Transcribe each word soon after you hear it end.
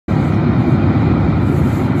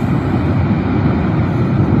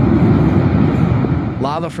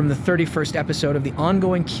Lava from the 31st episode of the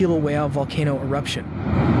ongoing Kīlauea volcano eruption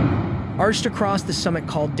arched across the summit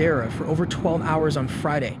caldera for over 12 hours on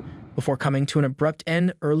Friday, before coming to an abrupt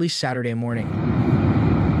end early Saturday morning.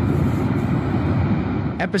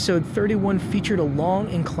 Episode 31 featured a long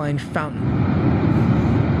inclined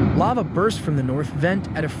fountain. Lava burst from the north vent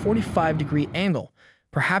at a 45-degree angle,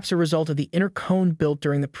 perhaps a result of the inner cone built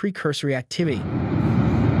during the precursory activity.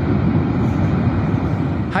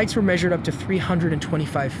 Heights were measured up to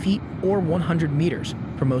 325 feet or 100 meters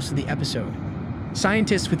for most of the episode.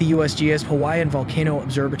 Scientists with the USGS Hawaiian Volcano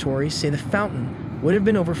Observatory say the fountain would have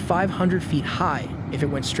been over 500 feet high if it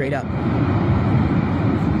went straight up.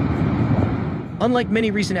 Unlike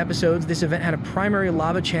many recent episodes, this event had a primary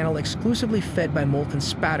lava channel exclusively fed by molten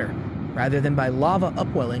spatter, rather than by lava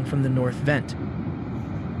upwelling from the north vent.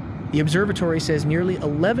 The observatory says nearly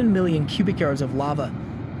 11 million cubic yards of lava,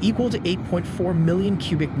 equal to 8.4 million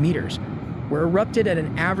cubic meters, were erupted at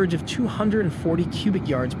an average of 240 cubic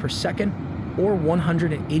yards per second, or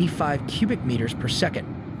 185 cubic meters per second.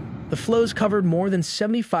 The flows covered more than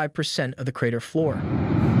 75% of the crater floor.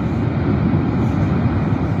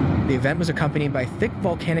 The event was accompanied by thick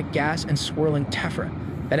volcanic gas and swirling tephra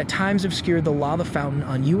that at times obscured the lava fountain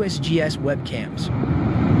on USGS webcams.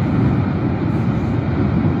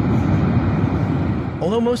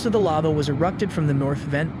 Although most of the lava was erupted from the north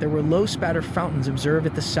vent, there were low spatter fountains observed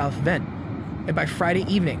at the south vent, and by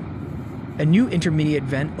Friday evening, a new intermediate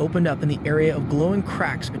vent opened up in the area of glowing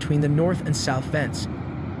cracks between the north and south vents.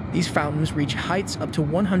 These fountains reach heights up to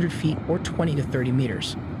 100 feet or 20 to 30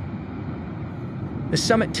 meters. The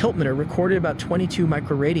summit tiltmeter recorded about 22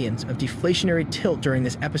 microradians of deflationary tilt during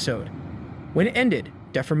this episode. When it ended,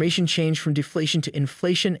 deformation changed from deflation to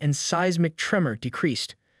inflation and seismic tremor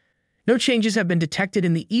decreased. No changes have been detected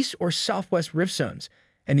in the east or southwest rift zones,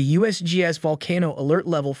 and the USGS volcano alert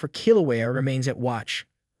level for Kīlauea remains at watch.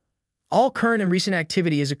 All current and recent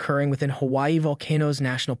activity is occurring within HAWAIʻI Volcanoes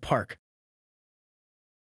National Park.